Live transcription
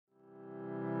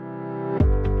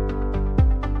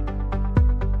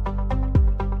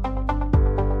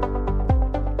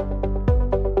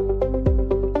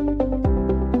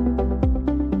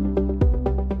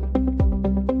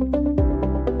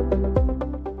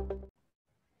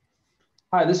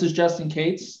Hi, this is Justin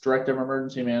Cates, Director of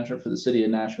Emergency Management for the City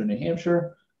of Nashua, New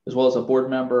Hampshire, as well as a board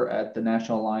member at the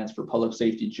National Alliance for Public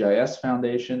Safety GIS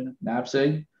Foundation,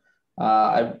 NAPSG.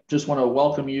 I just want to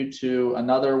welcome you to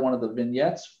another one of the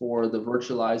vignettes for the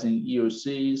Virtualizing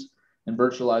EOCs and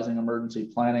Virtualizing Emergency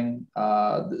Planning.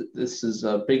 This is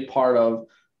a big part of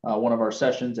one of our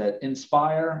sessions at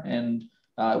Inspire, and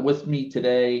with me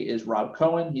today is Rob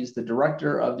Cohen. He's the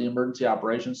Director of the Emergency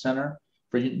Operations Center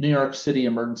for New York City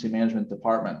Emergency Management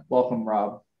Department. Welcome,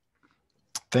 Rob.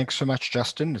 Thanks so much,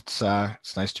 Justin. It's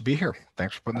nice to be here.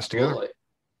 Thanks for putting this together. Absolutely.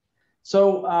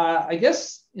 So I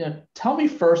guess tell me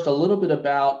first a little bit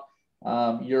about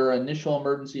your initial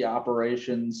emergency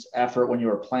operations effort when you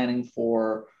were planning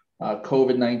for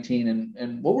COVID-19,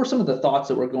 and what were some of the thoughts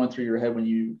that were going through your head when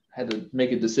you had to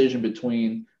make a decision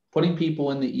between putting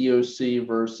people in the EOC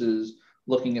versus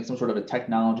looking at some sort of a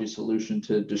technology solution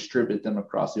to distribute them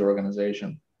across the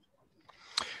organization?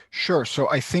 Sure. So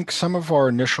I think some of our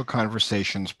initial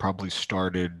conversations probably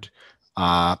started,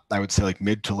 I would say, like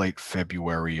mid to late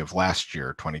February of last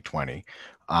year, 2020.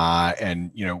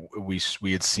 And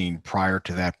we had seen prior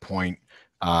to that point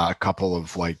a couple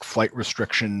of like flight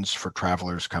restrictions for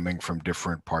travelers coming from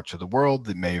different parts of the world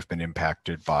that may have been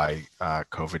impacted by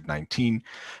COVID-19.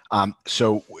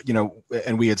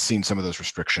 And we had seen some of those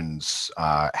restrictions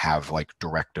have like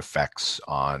direct effects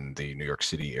on the New York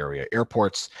City area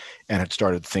airports, and had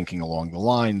started thinking along the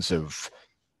lines of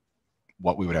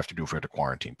what we would have to do if we had to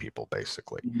quarantine people,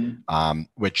 basically.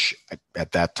 Which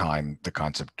at that time, the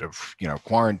concept of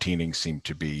quarantining seemed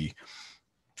to be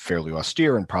fairly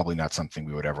austere and probably not something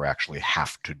we would ever actually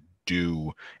have to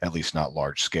do, at least not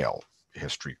large scale.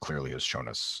 History clearly has shown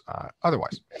us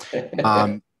otherwise.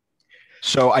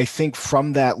 So I think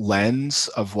from that lens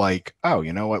of like, oh,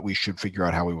 you know what, we should figure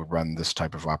out how we would run this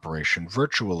type of operation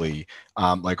virtually.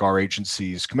 Like our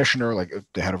agency's commissioner, like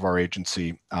the head of our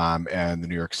agency, and the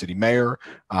New York City mayor,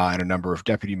 and a number of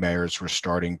deputy mayors were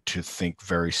starting to think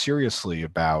very seriously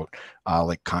about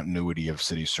like continuity of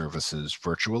city services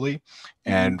virtually.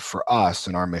 And for us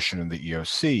and our mission in the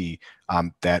EOC,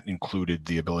 that included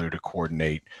the ability to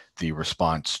coordinate the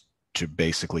response to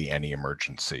basically any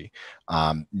emergency.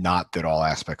 Not that all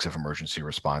aspects of emergency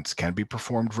response can be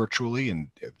performed virtually, and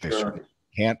they certainly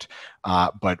can't,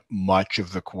 but much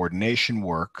of the coordination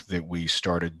work that we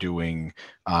started doing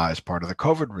as part of the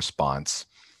COVID response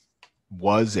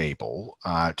was able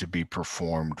to be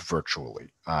performed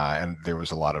virtually. And there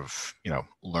was a lot of,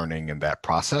 learning in that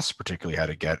process, particularly how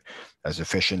to get as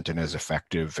efficient and as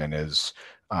effective and as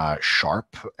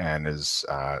sharp and as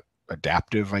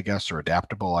adaptive, I guess, or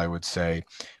adaptable, I would say,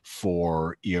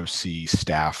 for EOC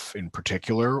staff in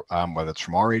particular, whether it's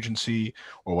from our agency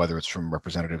or whether it's from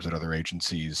representatives at other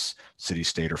agencies, city,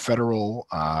 state, or federal,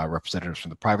 representatives from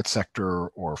the private sector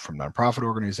or from nonprofit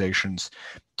organizations.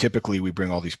 Typically, we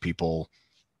bring all these people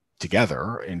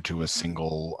together into a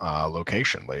single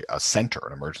location, like a center,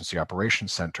 an emergency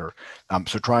operations center.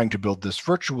 So trying to build this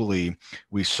virtually,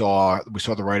 we saw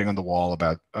the writing on the wall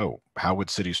about, oh, how would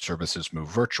city services move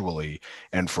virtually?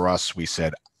 And for us, we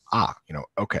said,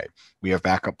 okay, we have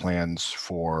backup plans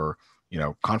for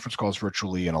conference calls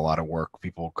virtually, and a lot of work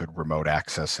people could remote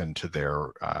access into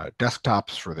their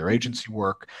desktops for their agency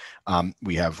work.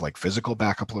 We have like physical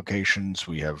backup locations.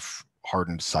 We have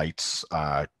hardened sites.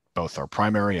 Both our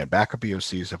primary and backup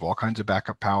EOCs have all kinds of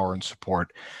backup power and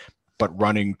support, but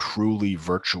running truly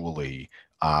virtually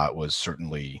was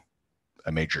certainly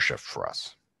a major shift for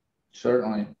us.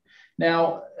 Certainly.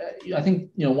 Now, I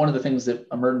think one of the things that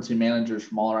emergency managers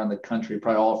from all around the country,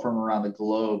 probably all from around the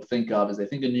globe, think of is they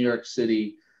think in New York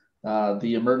City,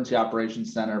 the Emergency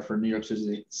Operations Center for New York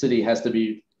City has to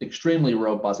be extremely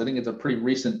robust. I think it's a pretty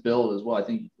recent build as well. I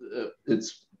think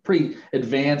it's pretty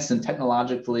advanced and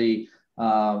technologically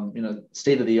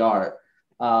state of the art.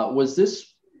 Was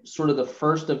this sort of the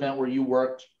first event where you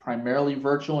worked primarily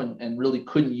virtual and really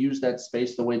couldn't use that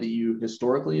space the way that you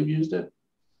historically have used it?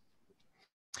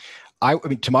 I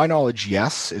mean, to my knowledge,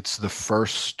 yes. It's the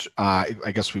first,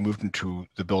 I guess we moved into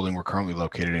the building we're currently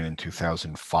located in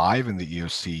 2005, and the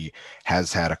EOC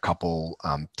has had a couple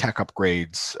tech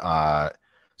upgrades,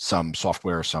 some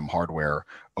software, some hardware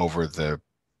over the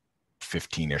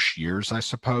 15-ish years, I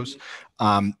suppose.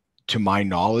 To my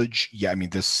knowledge,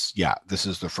 this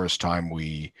is the first time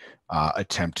we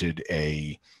attempted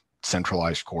a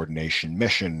centralized coordination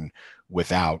mission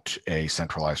without a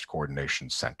centralized coordination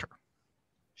center.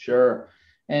 Sure.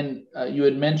 And you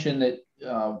had mentioned that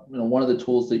one of the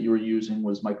tools that you were using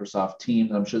was Microsoft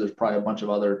Teams. I'm sure there's probably a bunch of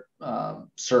other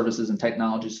services and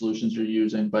technology solutions you're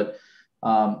using, but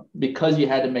because you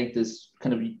had to make this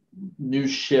kind of new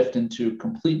shift into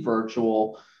complete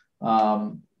virtual,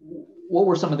 what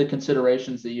were some of the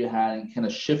considerations that you had in kind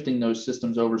of shifting those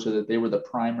systems over so that they were the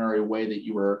primary way that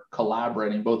you were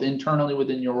collaborating, both internally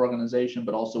within your organization,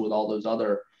 but also with all those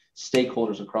other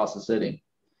stakeholders across the city?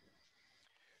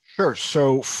 Sure.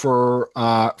 So for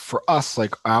us,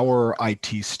 like our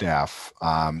IT staff,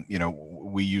 we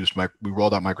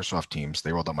rolled out Microsoft Teams.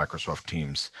 They rolled out Microsoft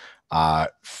Teams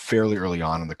fairly early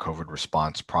on in the COVID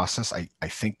response process. I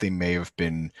think they may have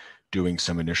been doing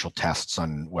some initial tests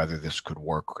on whether this could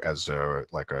work as a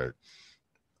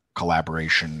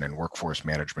collaboration and workforce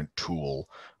management tool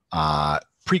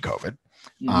pre-COVID,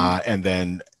 and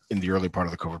then in the early part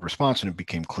of the COVID response, and it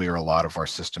became clear a lot of our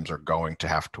systems are going to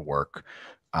have to work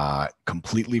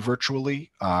completely virtually,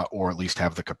 or at least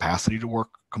have the capacity to work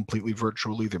completely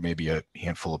virtually. There may be a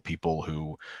handful of people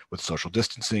who, with social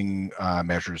distancing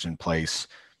measures in place,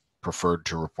 preferred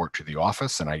to report to the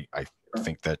office, and I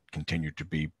think that continued to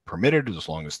be permitted as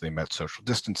long as they met social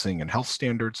distancing and health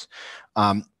standards,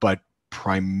 but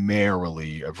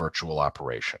primarily a virtual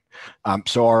operation.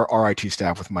 So our IT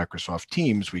staff with Microsoft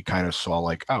Teams, we kind of saw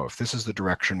like, oh, if this is the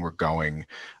direction we're going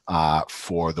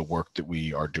for the work that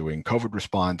we are doing COVID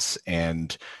response,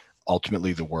 and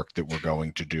ultimately the work that we're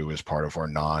going to do as part of our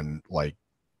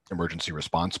emergency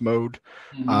response mode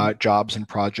jobs and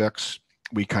projects,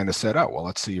 we kind of said, oh, well,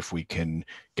 let's see if we can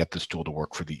get this tool to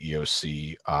work for the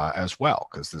EOC as well,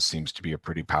 because this seems to be a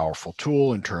pretty powerful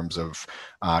tool in terms of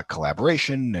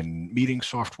collaboration and meeting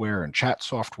software and chat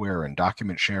software and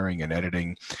document sharing and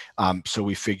editing. So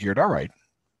we figured, all right,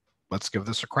 let's give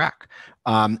this a crack.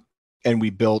 And we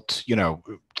built,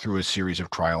 through a series of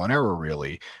trial and error,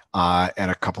 really,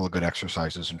 and a couple of good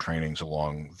exercises and trainings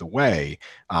along the way,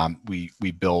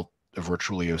 we built a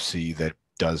virtual EOC that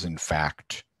does, in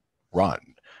fact, run.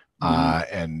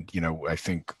 And I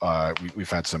think we've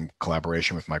had some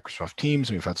collaboration with Microsoft Teams,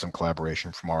 and we've had some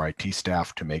collaboration from our IT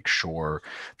staff to make sure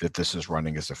that this is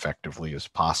running as effectively as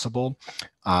possible.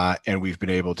 And we've been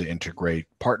able to integrate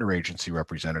partner agency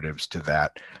representatives to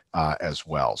that as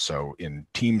well. So in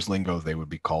Teams lingo, they would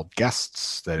be called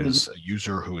guests. That is a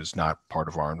user who is not part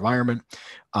of our environment.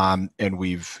 And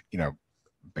we've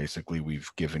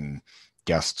given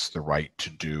guests the right to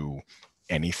do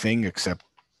anything except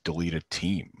delete a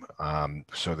team.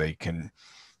 So they can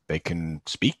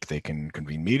speak, they can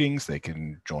convene meetings, they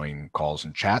can join calls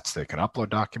and chats, they can upload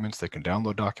documents, they can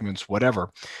download documents, whatever.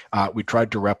 We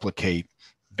tried to replicate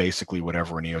basically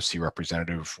whatever an EOC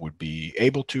representative would be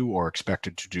able to or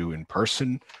expected to do in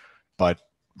person, but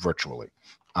virtually.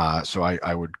 So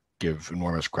I would give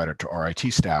enormous credit to our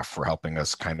IT staff for helping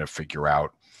us kind of figure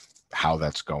out how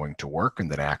that's going to work and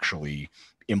then actually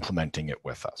implementing it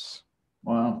with us.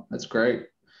 Wow, that's great.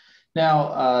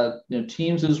 Now,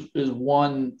 Teams is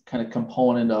one kind of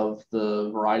component of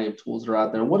the variety of tools that are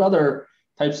out there. What other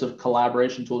types of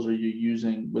collaboration tools are you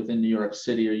using within New York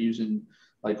City? Are you using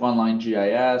like online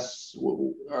GIS?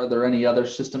 Are there any other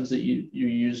systems that you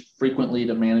use frequently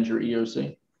to manage your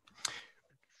EOC?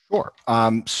 Sure.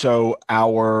 So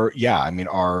our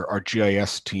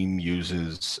GIS team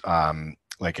uses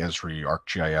like Esri,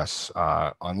 ArcGIS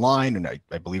online, and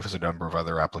I believe there's a number of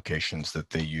other applications that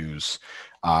they use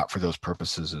for those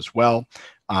purposes as well.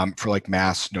 For like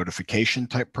mass notification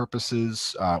type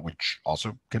purposes, which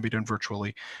also can be done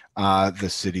virtually, the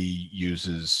city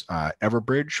uses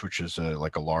Everbridge, which is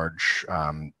a large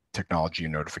technology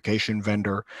and notification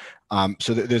vendor.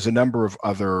 So there's a number of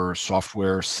other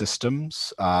software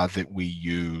systems that we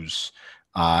use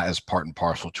as part and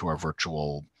parcel to our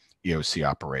virtual EOC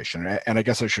operation. And I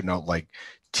guess I should note, like,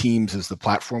 Teams is the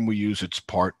platform we use. It's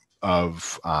part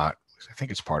of, I think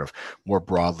it's part of more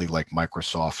broadly like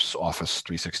Microsoft's Office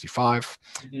 365.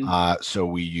 So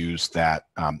we use that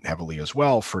heavily as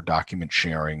well for document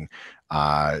sharing.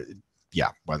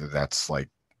 Whether that's like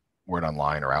Word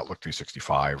Online or Outlook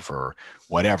 365 or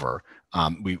whatever.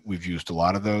 We've used a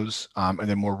lot of those. And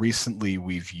then more recently,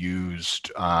 we've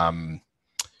used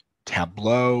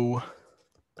Tableau.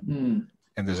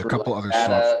 And there's a couple other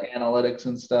data analytics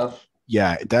and stuff.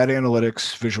 Yeah, data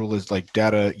analytics,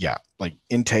 like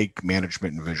intake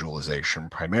management and visualization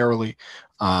primarily.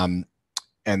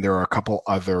 And there are a couple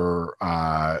other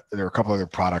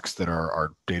products that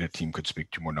our data team could speak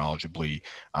to more knowledgeably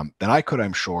than I could,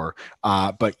 I'm sure.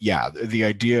 But yeah, the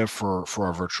idea for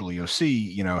our virtual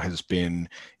EOC, has been,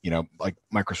 like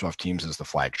Microsoft Teams is the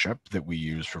flagship that we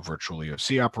use for virtual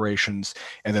EOC operations,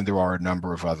 and then there are a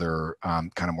number of other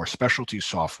kind of more specialty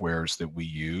softwares that we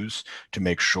use to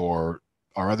make sure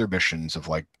our other missions of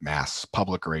like mass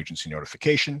public or agency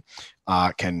notification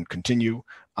can continue,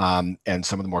 and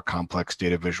some of the more complex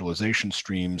data visualization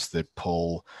streams that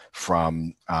pull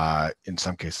from, in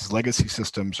some cases, legacy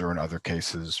systems, or in other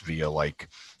cases via like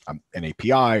an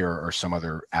API or some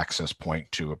other access point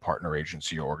to a partner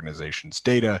agency or organization's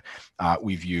data.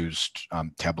 We've used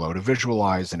Tableau to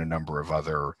visualize, and a number of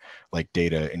other like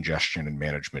data ingestion and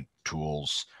management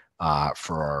tools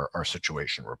for our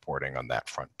situation reporting on that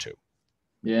front too.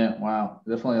 Yeah, wow,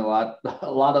 definitely a lot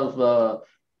of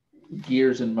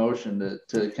gears in motion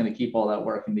to kind of keep all that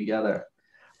working together.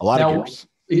 A lot Now, of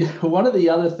gears. one of the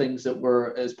other things that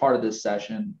we're, as part of this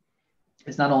session,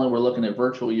 is not only we're looking at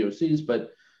virtual EOCs,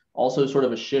 but also sort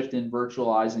of a shift in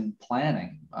virtualizing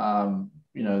planning.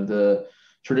 The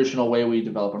traditional way we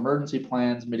develop emergency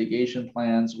plans, mitigation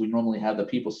plans, we normally have the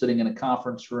people sitting in a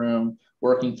conference room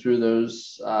working through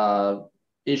those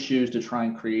issues to try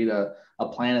and create a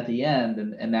plan at the end.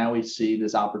 And now we see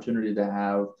this opportunity to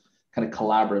have kind of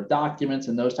collaborative documents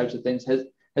and those types of things. Has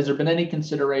there been any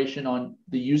consideration on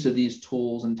the use of these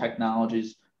tools and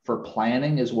technologies for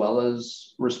planning as well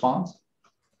as response?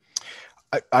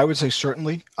 I would say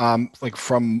certainly, like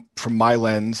from my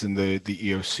lens in the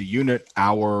EOC unit,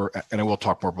 and I will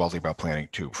talk more broadly about planning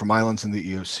too. From my lens in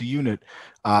the EOC unit,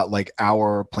 like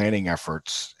our planning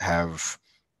efforts have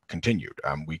continued.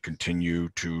 We continue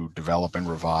to develop and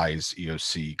revise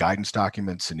EOC guidance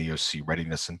documents and EOC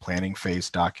readiness and planning phase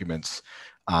documents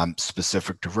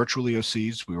specific to virtual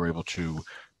EOCs. We were able to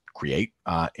create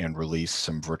and release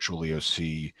some virtual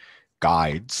EOC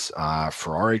guides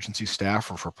for our agency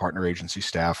staff or for partner agency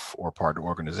staff or partner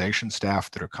organization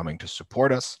staff that are coming to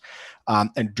support us.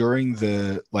 And during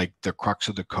the crux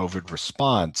of the COVID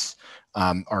response,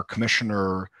 our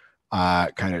commissioner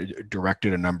kind of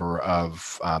directed a number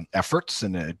of efforts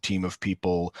and a team of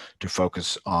people to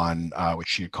focus on what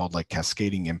she had called like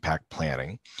cascading impact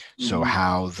planning. Mm-hmm. So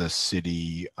how the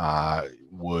city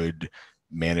would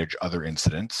manage other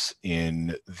incidents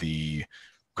in the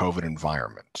COVID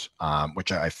environment,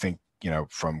 which I think,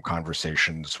 from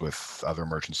conversations with other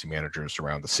emergency managers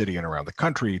around the city and around the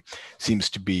country, seems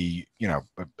to be,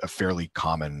 a fairly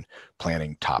common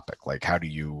planning topic. Like, how do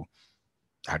you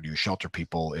shelter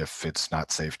people if it's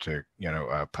not safe to,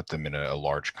 put them in a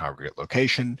large congregate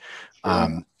location?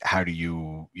 Sure. How do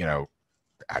you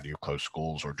close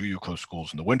schools, or do you close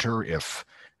schools in the winter if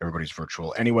everybody's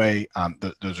virtual anyway?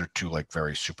 Those are two like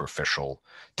very superficial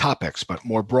topics, but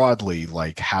more broadly,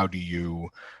 like how do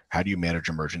you manage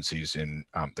emergencies in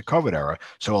the COVID era?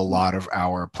 So a lot of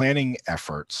our planning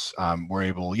efforts were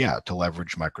able, to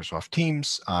leverage Microsoft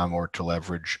Teams or to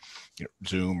leverage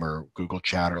Zoom or Google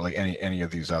Chat or like any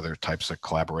of these other types of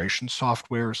collaboration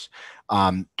softwares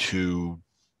to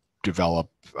develop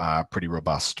pretty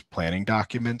robust planning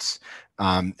documents.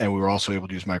 And we were also able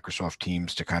to use Microsoft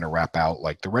Teams to kind of wrap out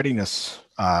like the readiness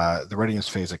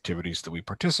phase activities that we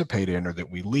participate in or that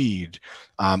we lead.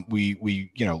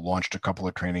 We launched a couple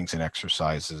of trainings and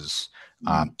exercises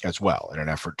as well in an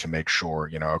effort to make sure,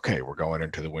 okay, we're going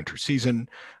into the winter season.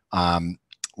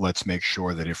 Let's make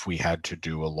sure that if we had to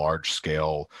do a large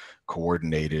scale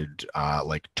coordinated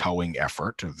like towing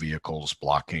effort of vehicles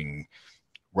blocking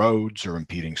roads or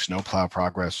impeding snowplow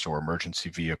progress or emergency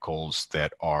vehicles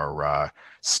that are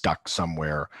stuck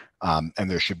somewhere, and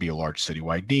there should be a large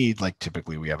citywide need. Like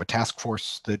typically we have a task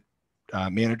force that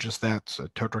manages that, so a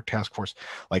tow truck task force.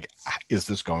 Like, is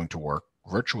this going to work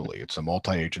virtually? It's a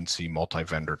multi-agency,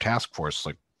 multi-vendor task force.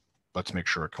 Like, let's make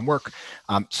sure it can work.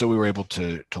 So we were able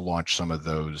to launch some of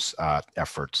those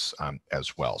efforts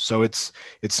as well. So it's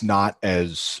not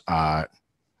as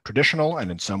traditional,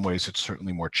 and in some ways it's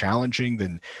certainly more challenging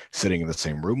than sitting in the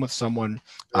same room with someone,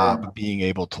 but being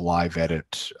able to live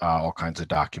edit all kinds of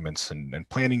documents and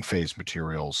planning phase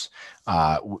materials,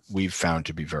 we've found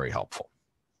to be very helpful.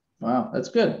 Wow, that's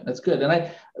good. That's good.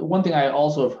 And one thing I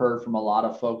also have heard from a lot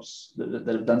of folks that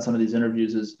have done some of these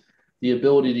interviews is the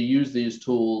ability to use these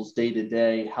tools day to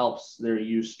day helps their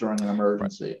use during an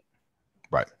emergency.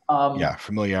 Right.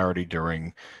 Familiarity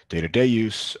during day-to-day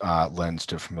use lends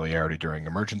to familiarity during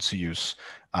emergency use.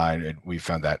 And we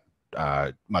found that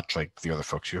much like the other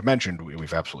folks you have mentioned,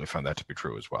 we've absolutely found that to be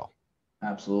true as well.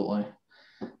 Absolutely.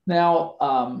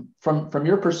 Now, from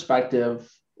your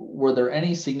perspective, were there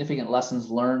any significant lessons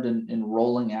learned in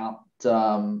rolling out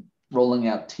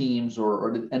teams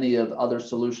or any of the other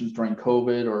solutions during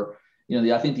COVID? Or,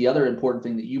 I think the other important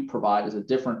thing that you provide is a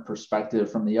different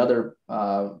perspective from the other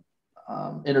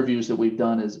interviews that we've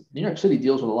done is New York City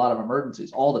deals with a lot of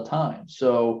emergencies all the time.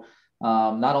 So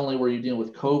not only were you dealing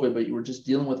with COVID, but you were just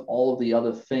dealing with all of the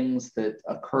other things that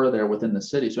occur there within the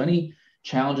city. So any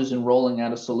challenges in rolling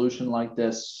out a solution like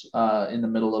this in the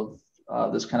middle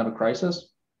of this kind of a crisis?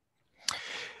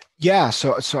 Yeah,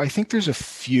 so I think there's a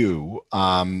few.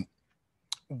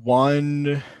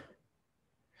 One,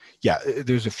 yeah,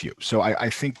 there's a few. So I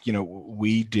think,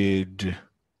 we did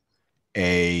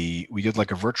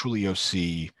like a virtual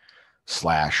EOC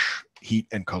slash heat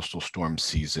and coastal storm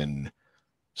season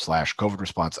slash COVID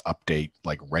response update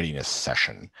like readiness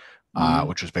session, Mm-hmm.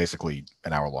 which was basically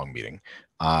an hour-long meeting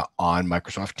on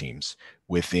Microsoft Teams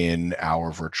within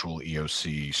our virtual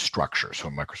EOC structure. So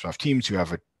in Microsoft Teams, you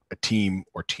have a team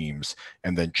or teams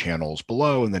and then channels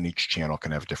below, and then each channel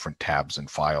can have different tabs and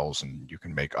files, and you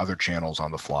can make other channels on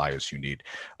the fly as you need,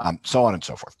 so on and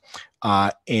so forth.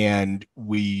 And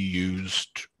we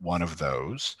used one of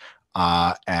those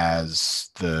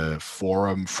as the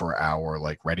forum for our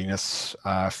like readiness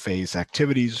phase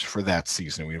activities for that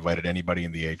season. We invited anybody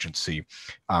in the agency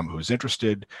who was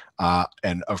interested,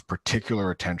 and of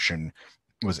particular attention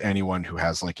was anyone who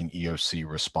has like an EOC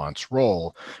response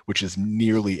role, which is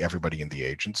nearly everybody in the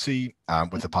agency,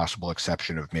 with the possible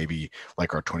exception of maybe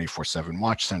like our 24/7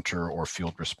 watch center or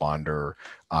field responder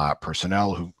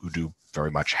personnel who do very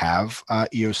much have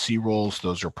EOC roles.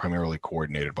 Those are primarily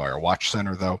coordinated by our watch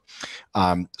center, though.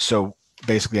 So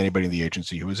basically, anybody in the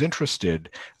agency who was interested,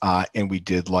 and we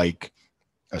did like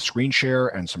a screen share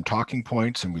and some talking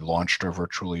points, and we launched our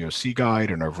virtual EOC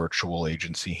guide and our virtual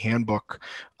agency handbook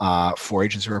for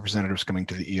agency representatives coming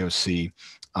to the EOC.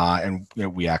 And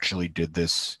we actually did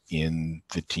this in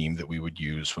the team that we would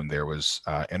use when there was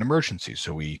an emergency.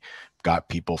 So we got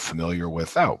people familiar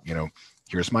with,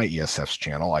 here's my ESF's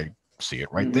channel. I see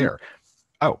it right Mm-hmm. there.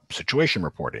 Oh, situation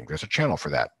reporting. There's a channel for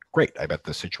that. Great. I bet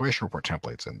the situation report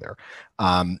template's in there.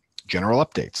 General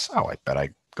updates. Oh, I bet I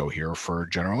go here for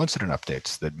general incident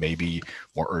updates that may be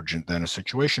more urgent than a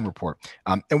situation report.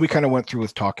 And we kind of went through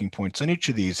with talking points on each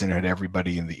of these and had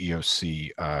everybody in the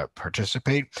EOC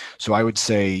participate. So I would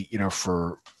say,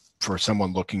 for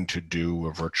someone looking to do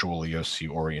a virtual EOC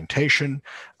orientation,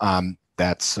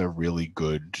 that's a really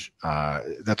good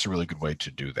way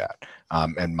to do that.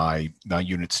 And my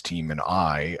units team and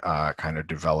I kind of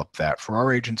developed that for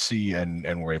our agency,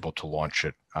 and we're able to launch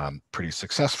it pretty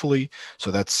successfully. So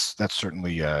that's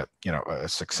certainly a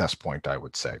success point, I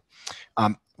would say.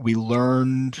 We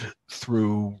learned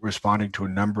through responding to a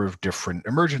number of different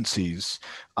emergencies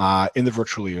in the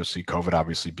virtual EOC, COVID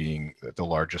obviously being the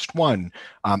largest one,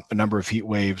 a number of heat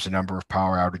waves, a number of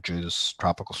power outages,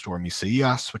 Tropical Storm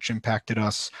Isaias, which impacted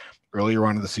us. Earlier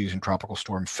on in the season, Tropical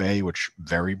Storm Faye, which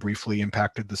very briefly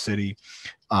impacted the city.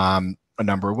 A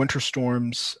number of winter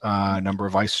storms, a number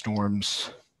of ice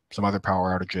storms, some other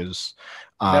power outages.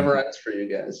 Never ends for you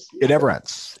guys. It never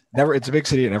ends. Never. It's a big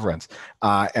city. It never ends.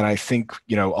 And I think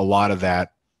a lot of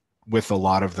that, with a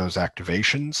lot of those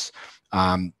activations,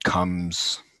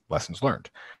 comes lessons learned.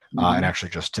 And actually,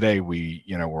 just today,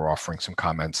 we're offering some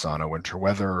comments on a winter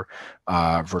weather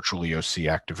virtual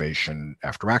EOC activation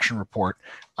after action report.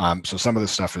 So some of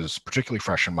this stuff is particularly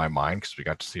fresh in my mind because we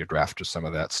got to see a draft of some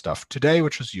of that stuff today,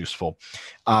 which was useful.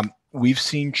 We've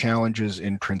seen challenges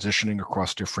in transitioning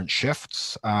across different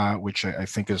shifts, which I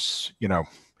think is, in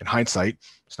hindsight,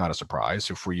 it's not a surprise.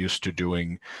 If we're used to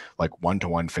doing like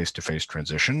one-to-one face-to-face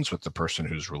transitions with the person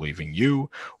who's relieving you,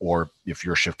 or if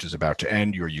your shift is about to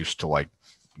end, you're used to like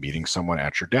meeting someone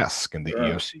at your desk in the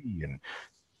EOC and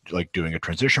like doing a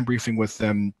transition briefing with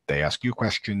them. They ask you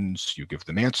questions, you give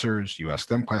them answers, you ask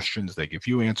them questions, they give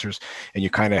you answers, and you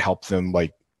kind of help them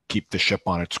like keep the ship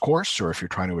on its course, or if you're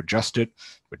trying to adjust it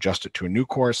to a new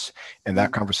course, and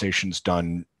that conversation's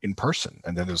done in person.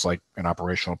 And then there's like an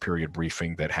operational period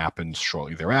briefing that happens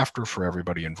shortly thereafter for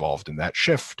everybody involved in that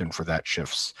shift, and for that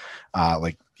shift's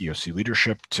like EOC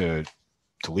leadership to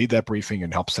lead that briefing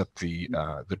and help set the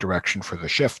direction for the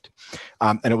shift.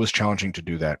 And it was challenging to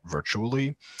do that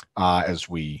virtually, as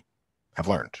we have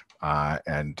learned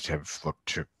and have looked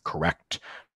to correct.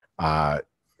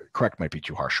 Correct might be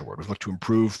too harsh a word. We've looked to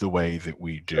improve the way that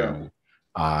we do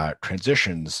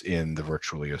transitions in the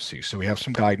virtual EOC. So we have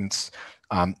some guidance.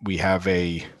 We have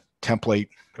a template,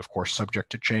 of course, subject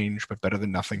to change, but better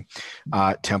than nothing,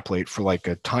 template for like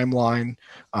a timeline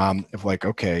of like,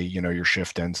 okay, your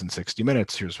shift ends in 60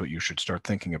 minutes. Here's what you should start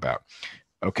thinking about.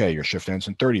 Okay, your shift ends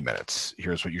in 30 minutes.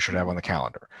 Here's what you should have on the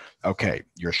calendar. Okay,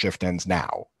 your shift ends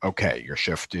now. Okay, your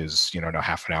shift is, now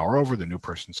half an hour over, the new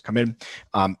person's come in.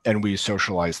 And we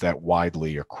socialize that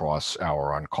widely across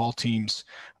our on-call teams.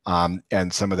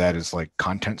 And some of that is like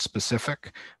content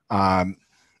specific.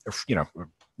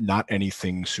 Not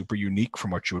anything super unique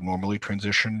from what you would normally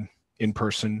transition in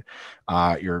person.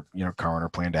 Your, current or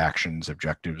planned actions,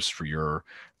 objectives for your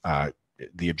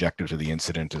the objectives of the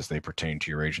incident as they pertain to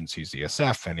your agency's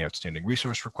ESF, any outstanding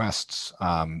resource requests,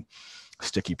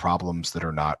 sticky problems that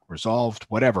are not resolved,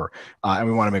 whatever. And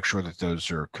we want to make sure that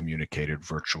those are communicated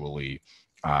virtually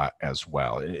as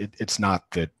well. It's not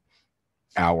that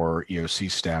our EOC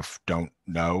staff don't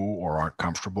know or aren't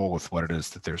comfortable with what it is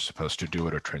that they're supposed to do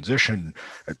at a transition.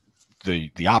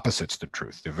 The opposite's the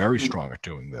truth. They're very strong at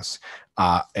doing this.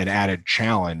 An added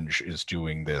challenge is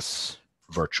doing this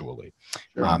virtually.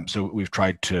 Sure. So we've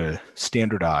tried to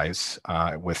standardize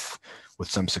with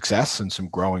some success and some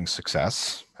growing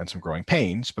success and some growing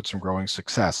pains, but some growing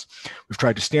success. We've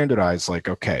tried to standardize, like,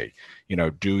 okay,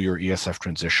 do your ESF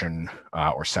transition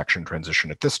or section transition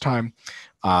at this time.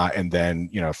 And then,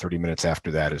 30 minutes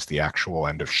after that is the actual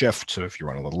end of shift. So if you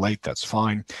run a little late, that's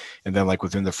fine. And then, like,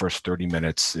 within the first 30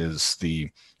 minutes is the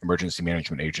emergency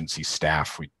management agency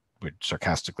staff. We would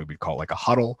sarcastically, we'd call it like a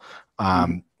huddle,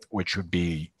 which would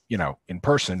be, in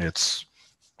person, it's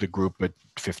the group at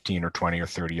 15 or 20 or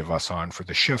 30 of us on for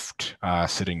the shift,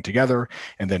 sitting together,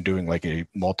 and then doing like a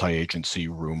multi-agency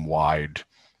room-wide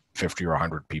 50 or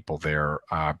 100 people there,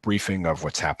 briefing of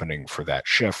what's happening for that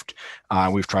shift.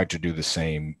 We've tried to do the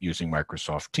same using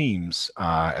Microsoft Teams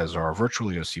as our virtual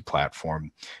EOC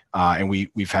platform, and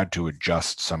we've had to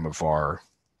adjust some of our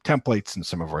templates and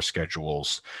some of our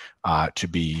schedules to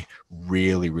be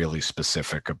really, really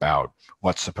specific about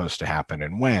what's supposed to happen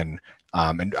and when.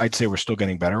 And I'd say we're still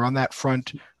getting better on that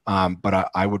front,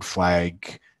 but I would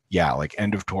flag, like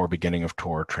end of tour, beginning of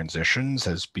tour transitions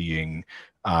as being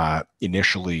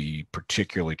initially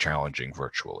particularly challenging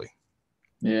virtually.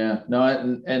 Yeah, no,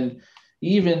 and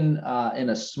even in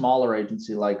a smaller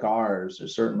agency like ours,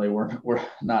 certainly we're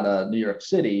not a New York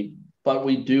City, but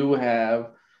we do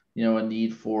have a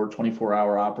need for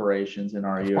 24-hour operations in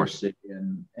our EOC,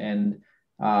 and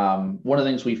one of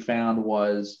the things we found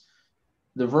was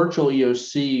the virtual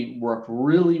EOC worked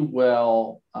really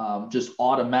well just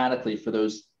automatically for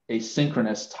those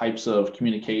asynchronous types of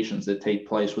communications that take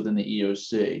place within the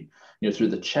EOC, through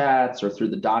the chats or through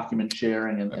the document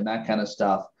sharing and that kind of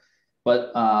stuff.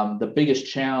 But the biggest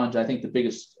challenge, I think the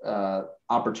biggest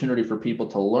opportunity for people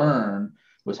to learn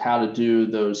was how to do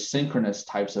those synchronous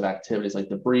types of activities, like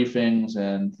the briefings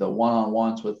and the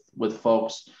one-on-ones with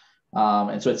folks.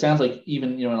 And so it sounds like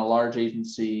even in a large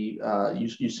agency,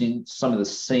 you've seen some of the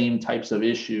same types of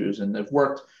issues and have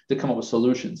worked to come up with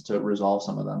solutions to resolve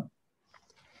some of them.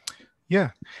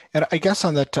 Yeah, and I guess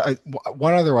on that,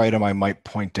 one other item I might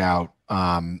point out.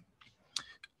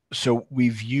 So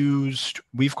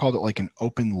we've called it like an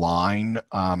open line.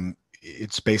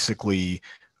 It's basically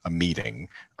a meeting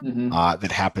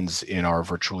that happens in our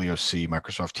virtual EOC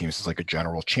Microsoft Teams. It's like a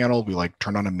general channel. We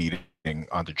turn on a meeting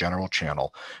on the general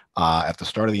channel at the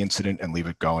start of the incident and leave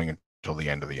it going until the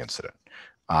end of the incident.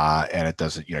 And it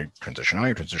does it, transition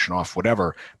on, transition off,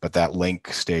 whatever, but that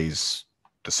link stays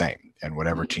the same. And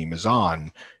whatever team is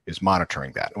on is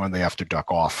monitoring that. When they have to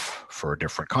duck off for a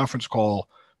different conference call,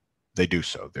 they do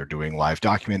so. They're doing live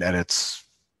document edits,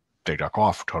 they duck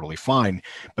off, totally fine,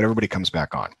 but everybody comes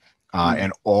back on.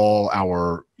 And all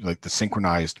our, the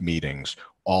synchronized meetings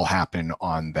all happen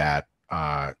on that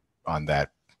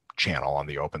channel, on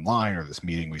the open line, or this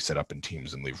meeting we set up in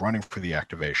Teams and leave running for the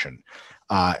activation.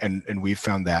 And we've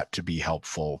found that to be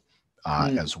helpful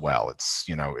as well. It's,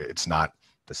 it's not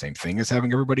the same thing as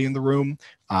having everybody in the room,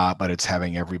 but it's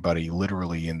having everybody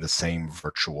literally in the same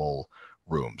virtual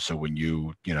room. So when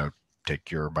you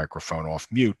take your microphone off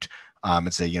mute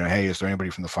and say, hey, is there anybody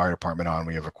from the fire department on?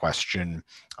 We have a question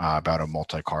about a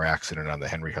multi-car accident on the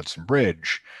Henry Hudson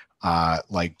Bridge.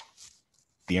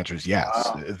 The answer is yes.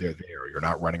 Wow. They're there. You're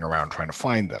not running around trying to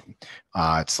find them.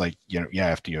 It's like,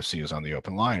 FDOC is on the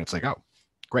open line. It's like, oh,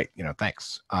 great,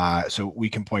 thanks. So we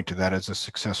can point to that as a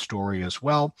success story as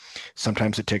well.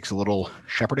 Sometimes it takes a little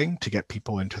shepherding to get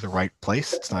people into the right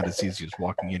place. It's not as easy as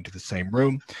walking into the same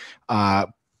room,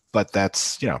 but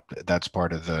that's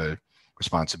part of the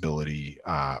responsibility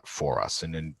for us.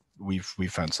 And then we've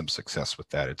found some success with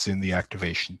that. It's in the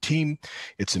activation team.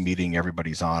 It's a meeting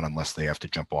everybody's on unless they have to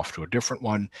jump off to a different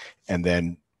one. And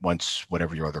then once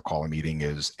whatever your other call meeting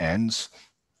ends,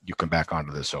 you come back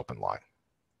onto this open line.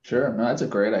 Sure. No, that's a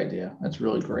great idea. That's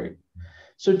really great.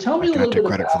 So tell me a little bit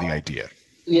about... I cannot take credit for the idea.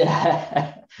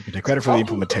 Yeah. You can take credit for the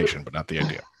implementation, but not the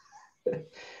idea.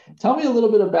 Tell me a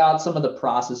little bit about some of the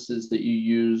processes that you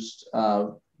used,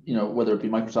 whether it be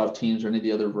Microsoft Teams or any of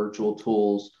the other virtual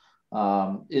tools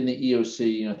in the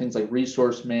EOC, things like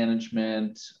resource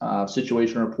management,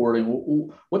 situation reporting.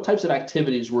 What types of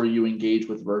activities were you engaged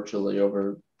with virtually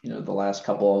over, the last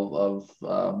couple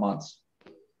of months?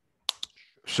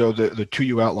 So the two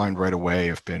you outlined right away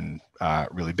have been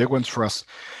really big ones for us.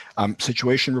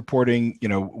 Situation reporting,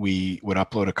 we would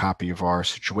upload a copy of our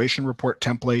situation report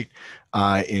template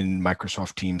in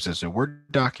Microsoft Teams as a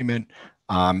Word document.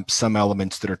 Some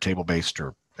elements that are table-based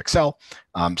or Excel,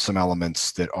 some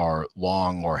elements that are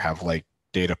long or have like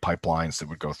data pipelines that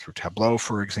would go through Tableau,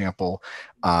 for example.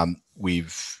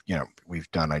 We've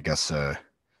done, I guess,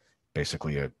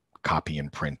 basically a copy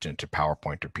and print into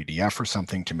PowerPoint or PDF or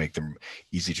something to make them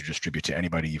easy to distribute to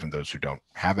anybody, even those who don't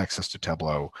have access to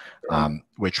Tableau,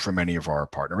 which for many of our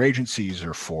partner agencies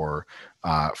or for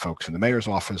folks in the mayor's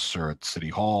office or at City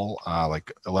Hall,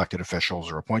 like elected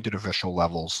officials or appointed official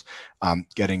levels,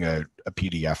 getting a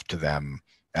PDF to them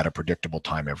at a predictable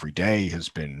time every day has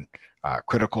been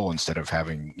critical. Instead of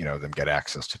having them get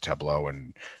access to Tableau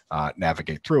and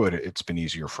navigate through it, it's been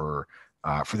easier for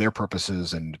their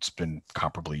purposes, and it's been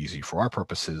comparably easy for our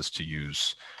purposes to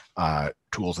use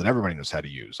tools that everybody knows how to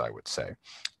use, I would say.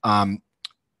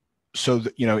 So,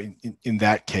 in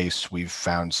that case, we've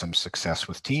found some success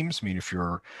with Teams. I mean, if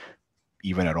you're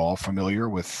even at all familiar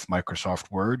with Microsoft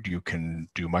Word, you can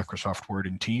do Microsoft Word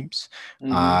in Teams.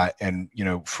 And,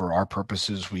 for our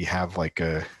purposes, we have like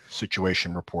a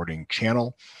situation reporting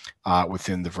channel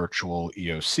within the virtual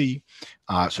EOC.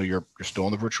 So you're still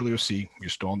in the virtual EOC, you're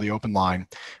still on the open line,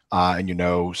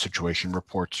 and situation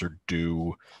reports are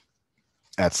due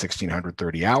at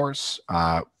 1630 hours.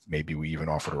 Maybe we even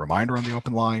offered a reminder on the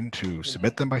open line to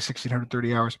submit them by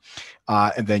 1630 hours.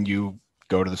 And then you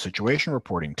go to the situation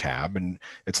reporting tab, and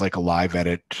it's like a live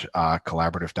edit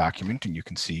collaborative document, and you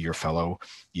can see your fellow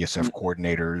ESF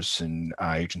coordinators and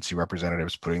agency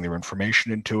representatives putting their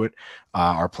information into it.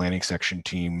 Our planning section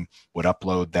team would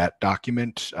upload that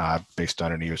document based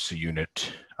on an EOC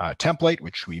unit template,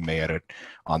 which we may edit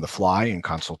on the fly in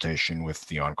consultation with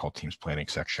the on-call team's planning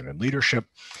section and leadership.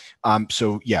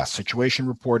 So yeah, situation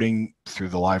reporting through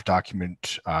the live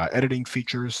document editing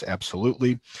features,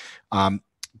 absolutely.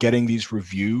 Getting these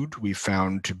reviewed, we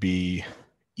found to be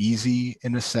easy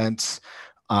in a sense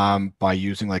by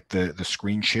using like the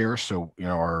screen share. So,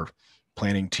 our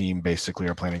planning team, basically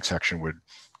our planning section would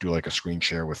do like a screen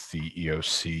share with the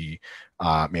EOC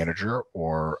manager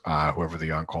or whoever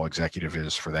the on-call executive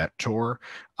is for that tour,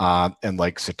 and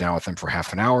like sit down with them for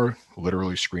half an hour,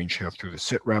 literally screen share through the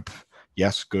sit rep.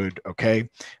 Yes, good, okay.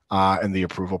 And the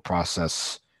approval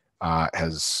process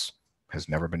has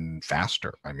never been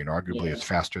faster. I mean, arguably it's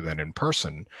faster than in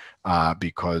person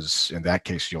because in that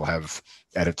case, you'll have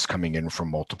edits coming in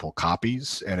from multiple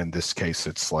copies. And in this case,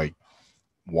 it's like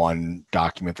one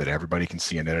document that everybody can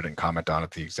see and edit and comment on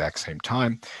at the exact same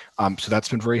time. So that's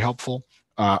been very helpful.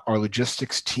 Our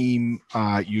logistics team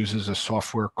uses a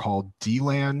software called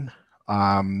DLAN.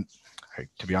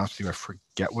 To be honest with you, I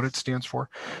forget what it stands for,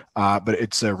 but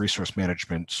it's a resource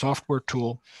management software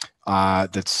tool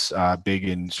that's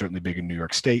certainly big in New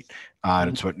York State. And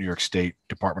it's what New York State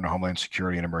Department of Homeland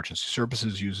Security and Emergency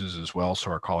Services uses as well.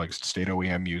 So our colleagues at State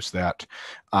OEM use that.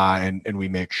 And we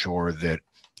make sure that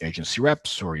agency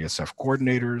reps or ESF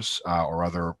coordinators or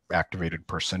other activated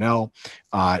personnel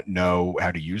know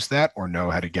how to use that or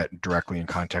know how to get directly in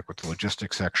contact with the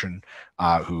logistics section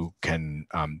who can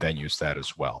then use that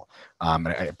as well. And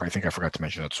I think I forgot to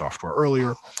mention that software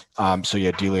earlier. So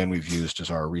yeah, DLAN we've used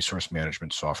as our resource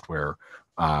management software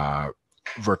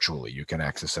virtually. You can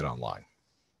access it online.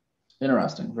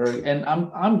 Interesting. And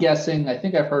I'm guessing, I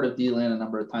think I've heard of DLAN a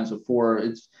number of times before.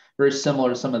 It's very similar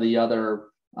to some of the other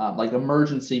like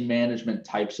emergency management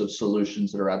types of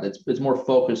solutions that are out there. It's more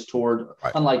focused toward,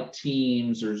 unlike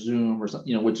Teams or Zoom or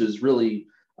something, which is really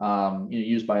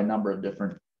used by a number of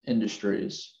different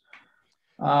industries.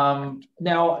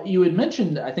 Now, you had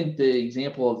mentioned, I think the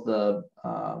example of the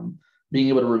being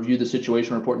able to review the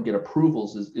situation report and get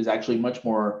approvals is actually much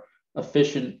more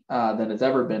efficient than it's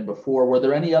ever been before. Were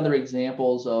there any other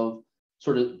examples of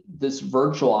sort of this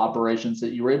virtual operations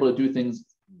that you were able to do things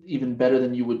even better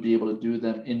than you would be able to do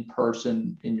them in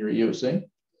person in your EOC?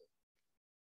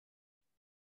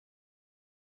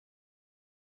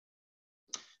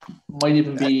 Might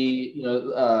even be,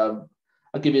 I'll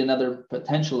give you another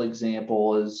potential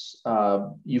example is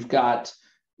you've got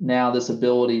now this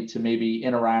ability to maybe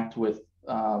interact with,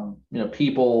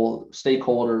 people,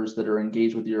 stakeholders that are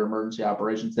engaged with your emergency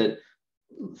operations that,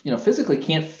 physically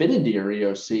can't fit into your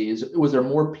EOC. Was there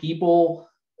more people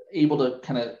able to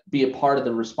kind of be a part of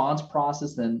the response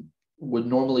process than would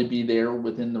normally be there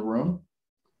within the room?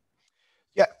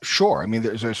 Yeah, sure. I mean,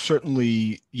 there's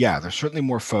certainly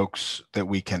more folks that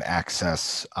we can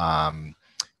access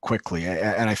quickly.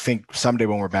 And I think someday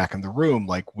when we're back in the room,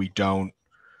 like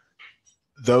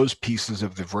those pieces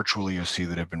of the virtual EOC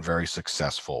that have been very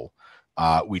successful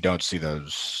we don't see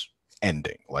those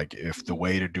ending. Like if the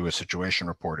way to do a situation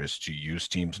report is to use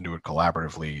Teams and do it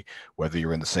collaboratively, whether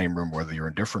you're in the same room, whether you're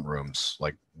in different rooms,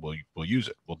 like we'll use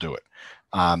it, we'll do it.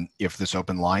 If this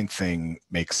open line thing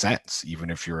makes sense,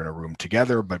 even if you're in a room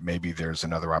together, but maybe there's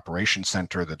another operations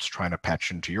center that's trying to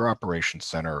patch into your operations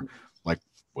center, like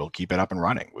we'll keep it up and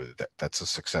running. That's a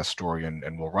success story,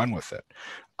 and we'll run with it.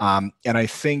 And I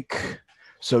think,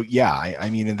 so yeah, I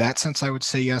mean, in that sense, I would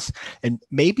say yes. And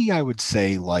maybe I would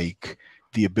say like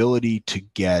the ability to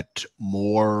get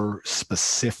more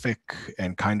specific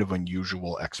and kind of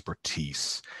unusual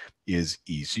expertise is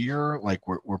easier. Like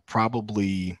we're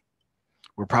probably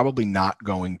not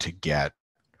going to get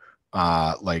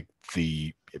like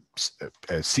the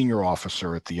a senior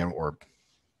officer at the or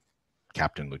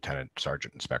captain, lieutenant,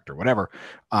 sergeant, inspector, whatever,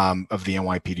 of the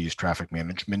NYPD's traffic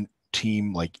management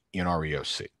team, like in our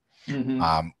EOC.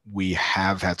 We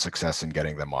have had success in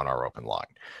getting them on our open line.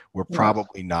 We're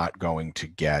probably not going to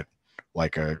get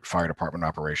like a fire department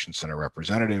operations center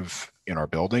representative in our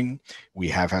building. We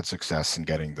have had success in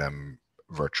getting them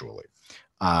virtually.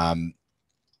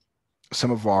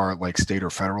 Some of our like state or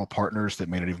federal partners that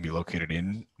may not even be located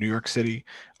in New York City,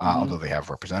 although they have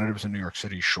representatives in New York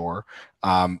City, sure.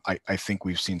 I think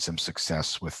we've seen some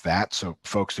success with that. So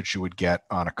folks that you would get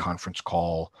on a conference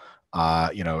call,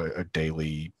 a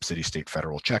daily city, state,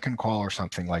 federal check-in call or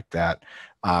something like that.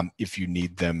 If you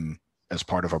need them as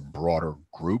part of a broader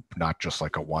group, not just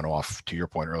like a one-off, to your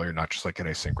point earlier, not just like an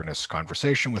asynchronous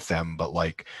conversation with them, but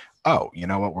like, oh, you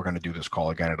know what, we're going to do this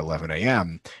call again at 11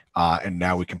 a.m. And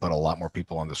now we can put a lot more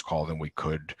people on this call than we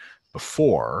could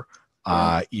before,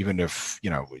 even if,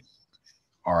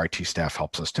 our IT staff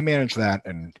helps us to manage that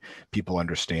and people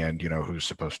understand, who's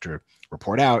supposed to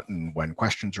report out and when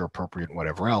questions are appropriate and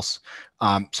whatever else.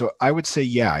 So I would say,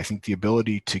 yeah, I think the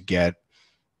ability to get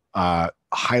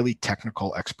highly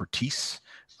technical expertise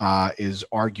is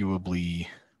arguably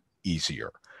easier.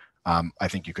 I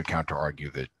think you could counter argue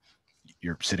that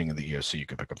you're sitting in the EOC, you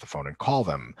can pick up the phone and call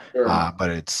them, but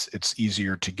it's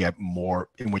easier to get more,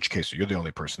 in which case you're the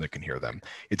only person that can hear them.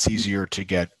 It's easier to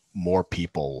get more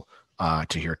people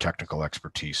to hear technical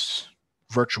expertise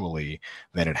virtually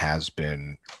than it has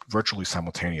been, virtually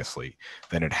simultaneously,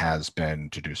 than it has been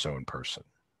to do so in person.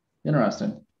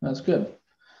 Interesting. That's good.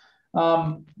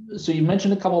 So you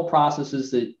mentioned a couple of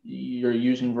processes that you're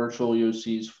using virtual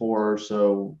EOCs for,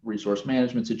 so resource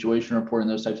management, situation reporting,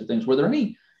 those types of things. Were there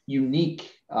any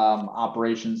unique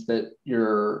operations that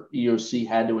your EOC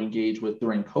had to engage with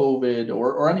during COVID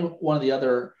or any one of the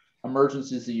other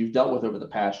emergencies that you've dealt with over the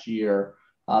past year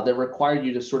that required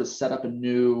you to sort of set up a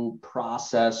new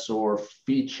process or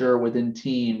feature within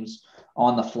Teams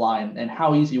on the fly? And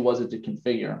how easy was it to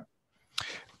configure?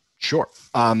 Sure.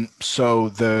 So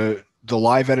the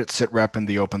live edit sit rep and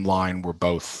the open line were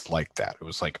both like that. It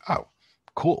was like, oh,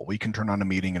 cool. We can turn on a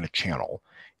meeting in a channel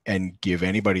and give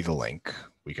anybody the link.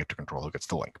 We get to control who gets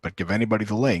the link, but give anybody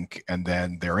the link and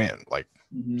then they're in. Like,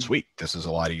 sweet. This is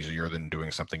a lot easier than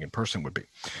doing something in person would be.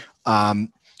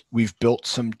 We've built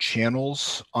some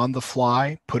channels on the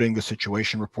fly. Putting the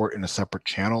situation report in a separate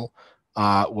channel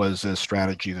was a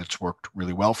strategy that's worked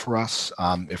really well for us.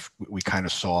 If we kind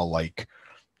of saw like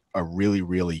a really,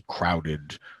 really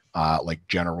crowded like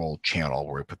general channel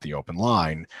where we put the open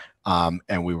line,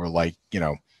 and we were like,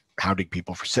 hounding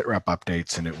people for sit rep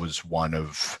updates, and it was one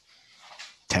of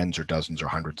tens or dozens or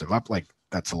hundreds of like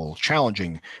that's a little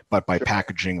challenging, but by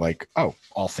packaging like, oh,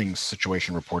 all things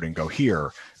situation reporting go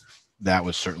here, that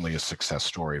was certainly a success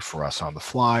story for us on the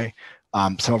fly.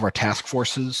 Some of our task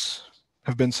forces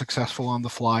have been successful on the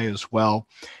fly as well.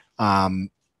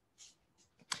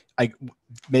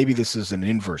 Maybe this is an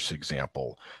inverse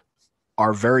example.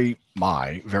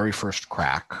 My very first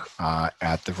crack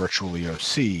at the virtual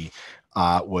EOC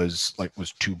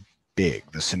was too big.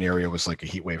 The scenario was like a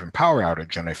heat wave and power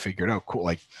outage, and I figured, oh, cool,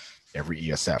 like every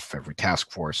ESF, every task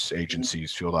force,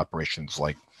 agencies, field operations,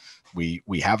 like we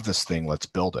have this thing, let's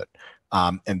build it.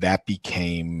 And that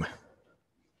became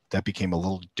a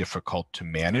little difficult to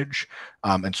manage,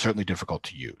 and certainly difficult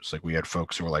to use. Like we had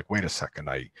folks who were like, wait a second,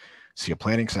 I see a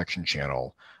planning section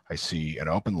channel, I see an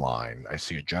open line, I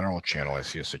see a general channel, I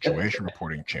see a situation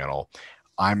reporting channel.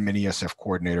 I'm an ESF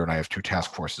coordinator and I have two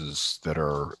task forces that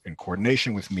are in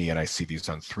coordination with me, and I see these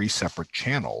on 3 separate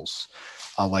channels.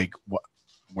 Like,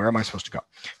 where am I supposed to go?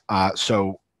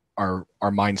 So our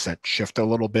mindset shift a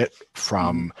little bit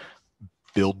from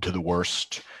build to the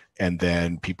worst, and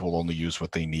then people only use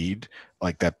what they need.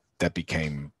 Like that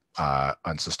became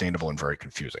unsustainable and very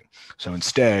confusing. So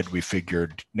instead, we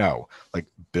figured, no, like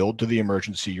build to the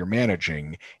emergency you're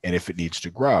managing, and if it needs to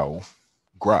grow.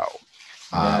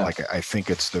 Like I think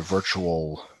it's the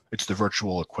virtual it's the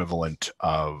virtual equivalent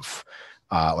of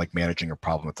like managing a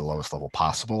problem at the lowest level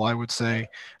possible, I would say,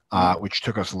 which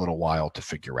took us a little while to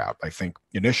figure out. I think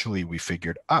initially we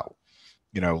figured, oh,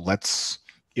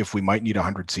 if we might need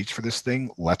 100 seats for this thing,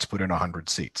 let's put in 100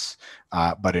 seats.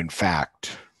 But in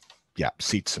fact, yeah,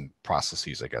 seats and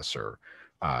processes, I guess, are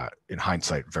in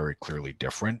hindsight very clearly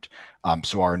different.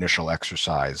 So our initial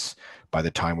exercise, by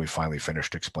the time we finally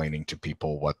finished explaining to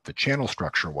people what the channel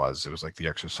structure was, it was like the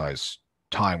exercise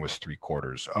time was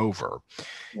 3/4 over.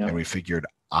 Yeah. And we figured,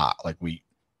 like we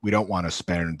don't want to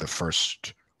spend the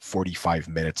first 45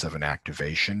 minutes of an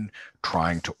activation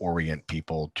trying to orient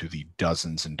people to the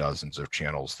dozens and dozens of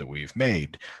channels that we've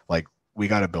made. Like, we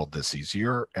got to build this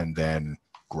easier and then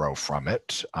grow from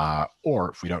it. Or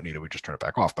if we don't need it, we just turn it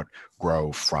back off, but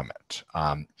grow from it.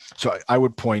 So I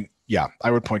would point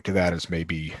to that as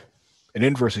maybe an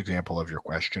inverse example of your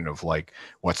question of like,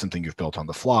 what's something you've built on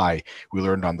the fly? We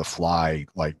learned on the fly,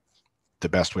 like, the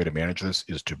best way to manage this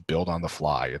is to build on the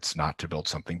fly. It's not to build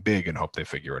something big and hope they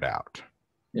figure it out.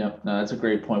 Yeah, no, that's a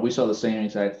great point. We saw the same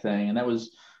exact thing, and that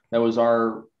was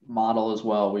our model as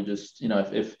well. We just,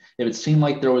 if it seemed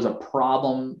like there was a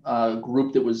problem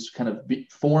group that was kind of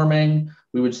forming,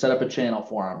 we would set up a channel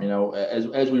for them.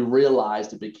 As we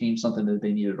realized it became something that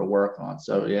they needed to work on.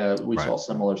 So yeah, we saw a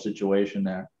similar situation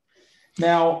there.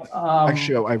 Now,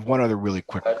 actually, I have one other really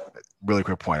quick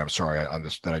point. I'm sorry on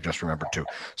this that I just remembered too.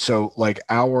 So, like,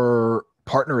 our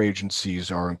partner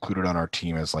agencies are included on our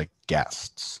team as like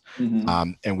guests,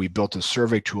 and we built a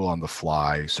survey tool on the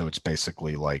fly. So it's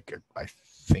basically like, I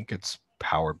think it's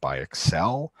powered by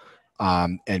Excel,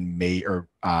 and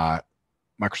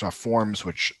Microsoft Forms,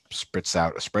 which spits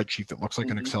out a spreadsheet that looks like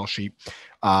an Excel sheet.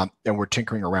 And we're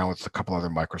tinkering around with a couple other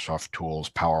Microsoft tools,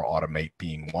 Power Automate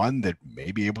being one that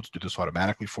may be able to do this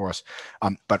automatically for us.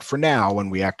 But for now,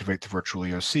 when we activate the virtual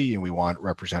EOC and we want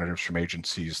representatives from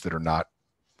agencies that are not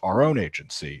our own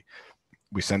agency,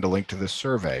 we send a link to this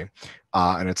survey,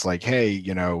 and it's like, hey,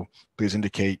 please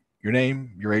indicate your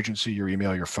name, your agency, your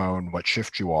email, your phone, what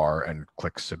shift you are, and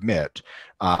click submit.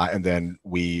 And then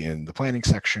we, in the planning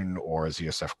section or as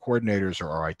ESF coordinators or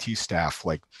our IT staff,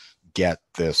 like, get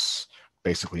this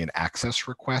basically an access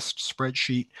request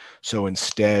spreadsheet. So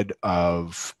instead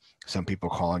of some people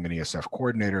calling an ESF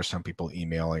coordinator, some people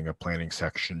emailing a planning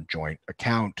section joint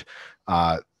account,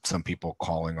 some people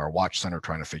calling our watch center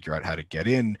trying to figure out how to get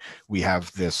in, we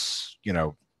have this,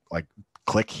 like,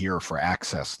 click here for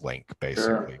access link,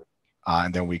 basically. sure.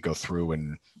 And then we go through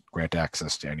and grant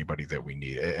access to anybody that we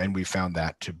need. And we found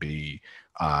that to be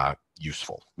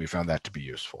useful.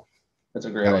 That's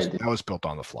a great idea. That was built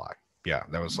on the fly. Yeah,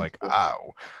 that was like,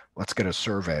 let's get a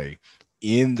survey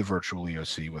in the virtual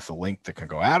EOC with a link that can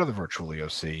go out of the virtual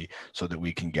EOC so that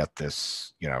we can get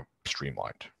this,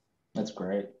 streamlined. That's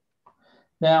great.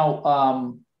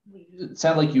 Now, it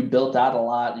sounded like you built out a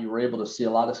lot. You were able to see a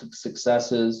lot of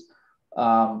successes.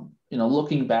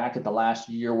 Looking back at the last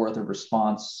year worth of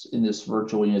response in this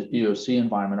virtual EOC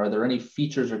environment, are there any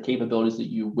features or capabilities that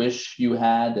you wish you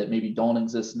had that maybe don't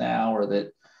exist now, or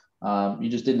that you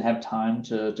just didn't have time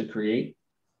to create?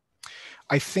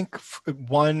 I think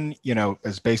one,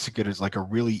 as basic it is, like, a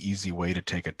really easy way to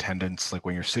take attendance. Like,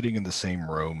 when you're sitting in the same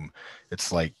room,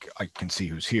 it's like, I can see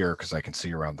who's here because I can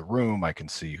see around the room. I can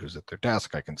see who's at their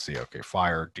desk. I can see, okay,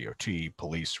 fire, DOT,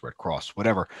 police, Red Cross,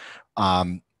 whatever.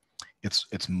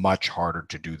 It's much harder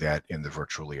to do that in the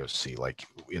virtual EOC. Like,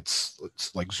 it's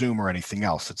like Zoom or anything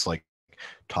else. It's like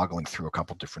toggling through a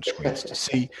couple different screens to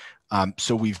see.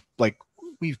 So we've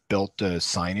built a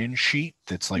sign-in sheet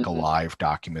that's like a live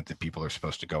document that people are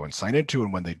supposed to go and sign into,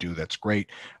 and when they do, that's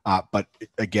great. But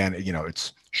again,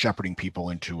 it's shepherding people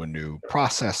into a new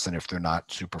process, and if they're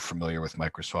not super familiar with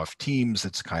Microsoft Teams,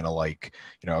 it's kind of like,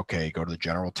 okay, go to the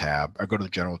general tab, or go to the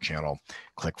general channel,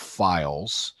 click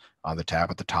Files on the tab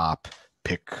at the top,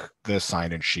 pick the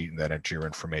sign-in sheet, and then enter your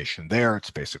information there. It's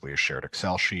basically a shared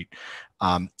Excel sheet.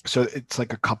 So it's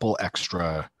like a couple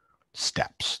extra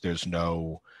steps.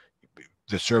 The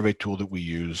survey tool that we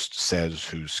used says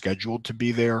who's scheduled to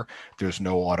be there. There's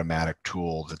no automatic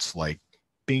tool that's like,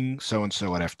 bing,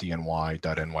 so-and-so at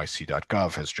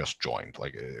fdny.nyc.gov has just joined.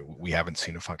 Like, we haven't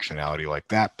seen a functionality like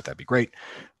that, but that'd be great.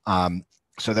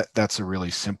 So that's a really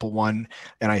simple one.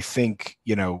 And I think,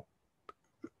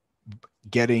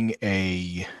 getting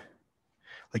a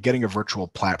virtual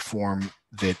platform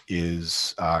that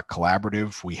is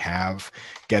collaborative. We have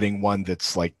getting one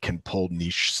that's like can pull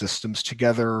niche systems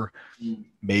together,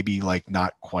 maybe like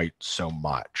not quite so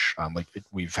much.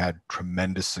 We've had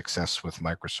tremendous success with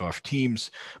Microsoft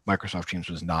Teams. Microsoft Teams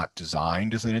was not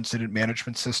designed as an incident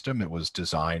management system. It was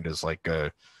designed as like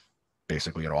a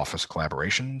basically an office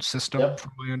collaboration system, Yep.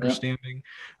 from my Yep. understanding.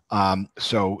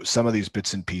 So some of these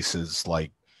bits and pieces,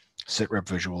 like sitrep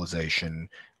visualization,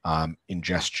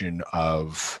 ingestion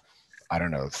of, I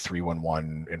don't know,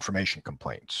 311 information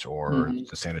complaints, or Hmm.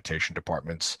 the sanitation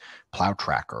department's plow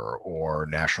tracker, or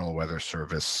National Weather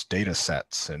Service data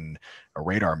sets, and a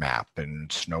radar map, and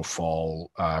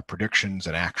snowfall predictions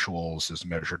and actuals as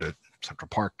measured at Central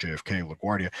Park, JFK,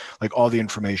 LaGuardia, like all the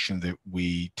information that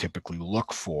we typically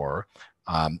look for,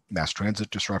 mass transit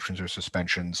disruptions or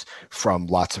suspensions from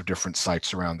lots of different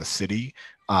sites around the city.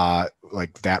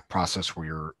 Like that process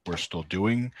we're still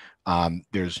doing.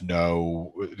 There's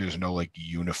no like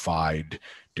unified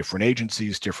different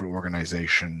agencies, different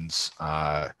organizations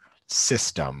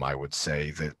system, I would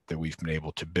say, that we've been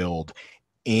able to build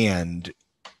and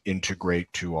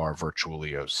integrate to our virtual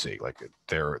EOC. Like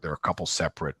they're a couple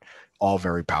separate, all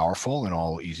very powerful and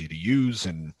all easy to use.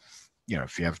 And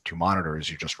if you have two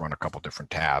monitors, you just run a couple different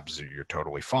tabs, you're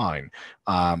totally fine.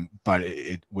 But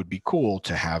it would be cool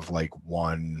to have like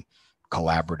one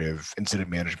collaborative incident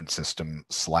management system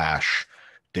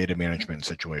 / data management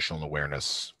and situational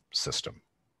awareness system.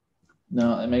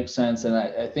 No, it makes sense, and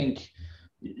I think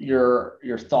your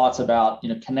thoughts about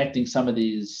connecting some of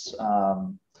these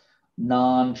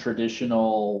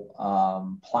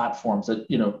non-traditional platforms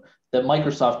that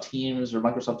Microsoft Teams or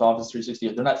Microsoft Office 360,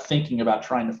 they're not thinking about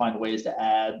trying to find ways to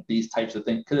add these types of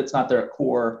things because it's not their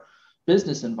core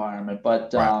business environment,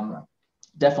 but Right.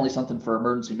 definitely something for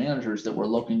emergency managers that we're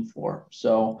looking for.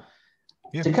 So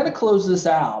Yeah. to kind of close this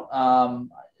out,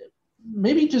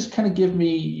 maybe just kind of give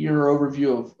me your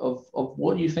overview of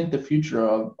what you think the future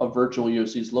of virtual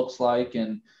EOCs looks like,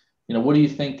 and what do you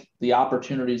think the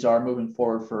opportunities are moving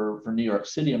forward for New York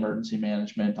City emergency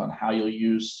management on how you'll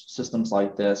use systems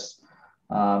like this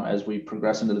as we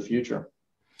progress into the future?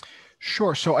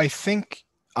 Sure. So I think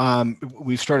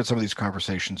we've started some of these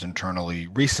conversations internally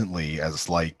recently as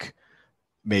like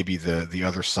maybe the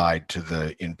other side to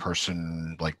the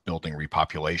in-person like building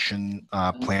repopulation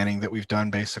planning that we've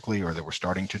done basically, or that we're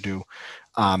starting to do.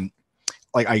 Um,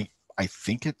 like I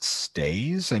think it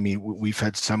stays. I mean, we've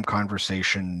had some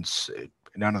conversations.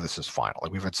 None of this is final.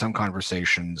 Like we've had some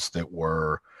conversations that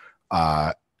were,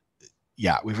 uh,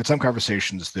 yeah, we've had some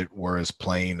conversations that were as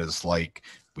plain as like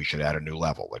we should add a new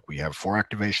level. Like we have 4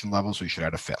 activation levels, we should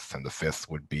add a 5th, and the 5th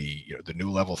would be, the new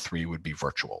level 3 would be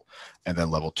virtual, and then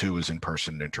level 2 is in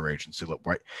person interagency,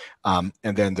 right?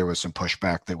 And then there was some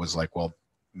pushback that was like, well,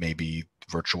 maybe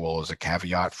virtual is a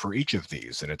caveat for each of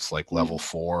these, and it's like level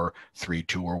 4, 3,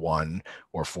 2, or 1,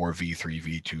 or 4V,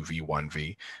 3V, 2V,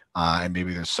 1V. And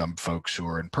maybe there's some folks who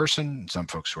are in person, and some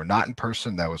folks who are not in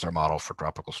person. That was our model for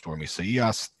Tropical Stormy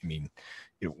Isaias. I mean,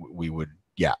 we would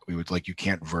like, you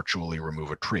can't virtually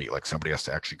remove a tree. Like somebody has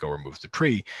to actually go remove the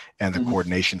tree, and the Mm-hmm.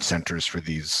 coordination centers for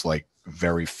these like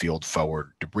very field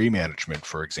forward debris management,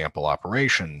 for example,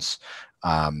 operations,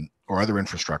 or other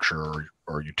infrastructure,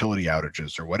 or utility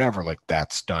outages or whatever, like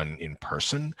that's done in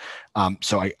person.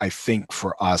 So I think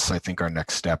for us, I think our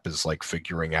next step is like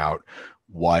figuring out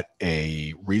what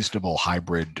a reasonable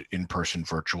hybrid in-person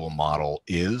virtual model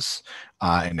is,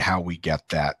 and how we get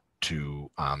that to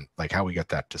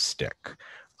stick.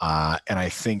 And I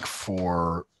think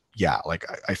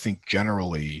I think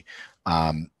generally,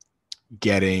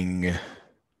 getting,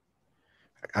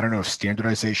 I don't know if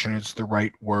standardization is the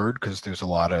right word, because there's a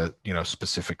lot of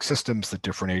specific systems that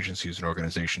different agencies and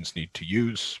organizations need to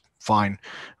use. Fine.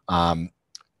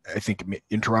 I think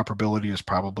interoperability is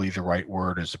probably the right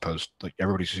word, as opposed like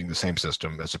everybody's using the same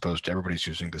system, as opposed to everybody's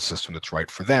using the system that's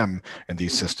right for them, and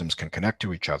these systems can connect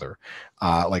to each other.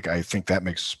 Like I think that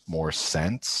makes more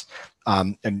sense.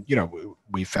 And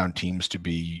we found Teams to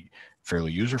be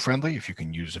fairly user friendly. If you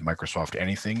can use Microsoft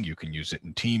anything, you can use it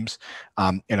in Teams.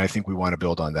 And I think we want to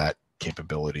build on that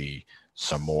capability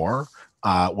some more.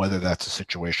 Whether that's a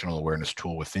situational awareness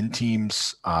tool within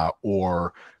Teams,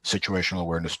 or situational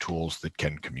awareness tools that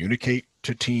can communicate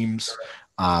to Teams,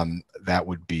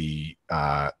 that'd be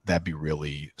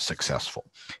really successful.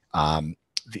 I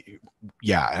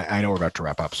know we're about to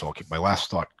wrap up, so I'll keep my last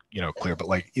thought clear. But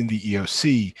like in the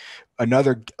EOC,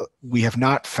 we have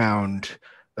not found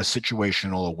a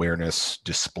situational awareness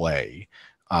display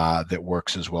that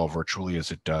works as well virtually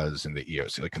as it does in the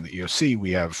EOC. Like in the EOC,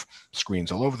 we have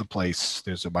screens all over the place.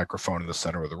 There's a microphone in the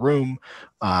center of the room.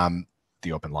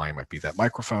 The open line might be that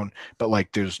microphone, but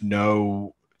like there's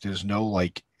no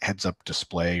like heads up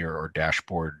display or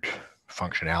dashboard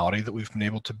functionality that we've been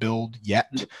able to build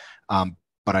yet.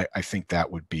 But I think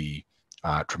that would be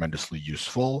tremendously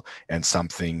useful, and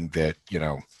something that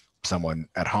someone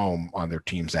at home on their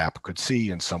Teams app could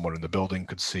see, and someone in the building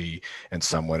could see, and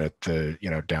someone at the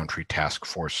Downtree Task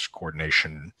Force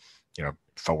Coordination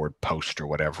forward post or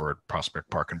whatever at Prospect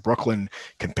Park in Brooklyn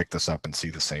can pick this up and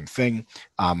see the same thing.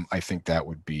 I think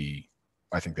that'd be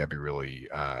really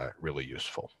really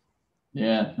useful.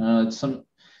 Yeah, it's some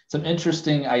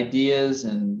interesting ideas,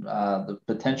 and the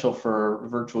potential for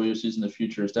virtual uses in the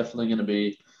future is definitely going to be,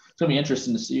 it's going to be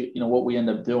interesting to see what we end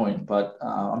up doing. But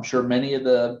I'm sure many of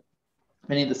the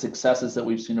successes that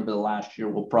we've seen over the last year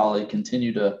will probably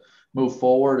continue to move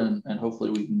forward, and hopefully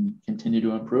we can continue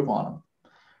to improve on them.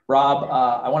 Rob,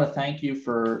 I want to thank you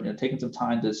for taking some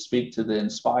time to speak to the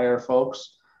Inspire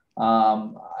folks.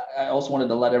 I also wanted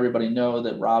to let everybody know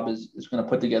that Rob is going to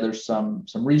put together some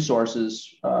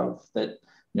resources that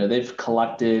they've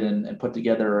collected and put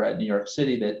together at New York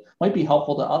City that might be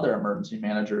helpful to other emergency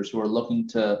managers who are looking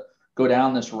to go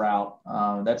down this route.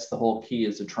 That's the whole key,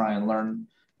 is to try and learn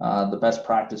the best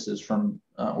practices from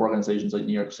organizations like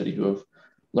New York City who have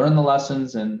learned the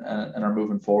lessons and are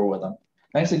moving forward with them.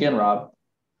 Thanks again, Rob.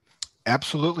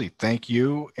 Absolutely. Thank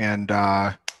you. And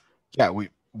yeah,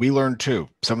 we learned too.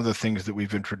 Some of the things that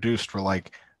we've introduced were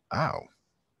like, oh,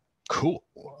 cool.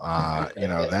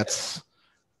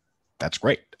 That's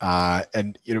great.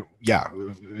 And yeah,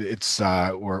 it's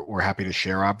we're happy to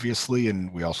share, obviously,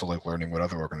 and we also like learning what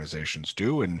other organizations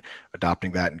do and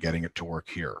adopting that and getting it to work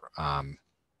here.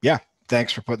 Yeah,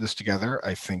 thanks for putting this together.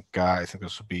 I think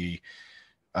this will be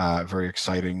a very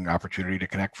exciting opportunity to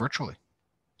connect virtually.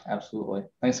 Absolutely.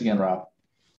 Thanks again, Rob.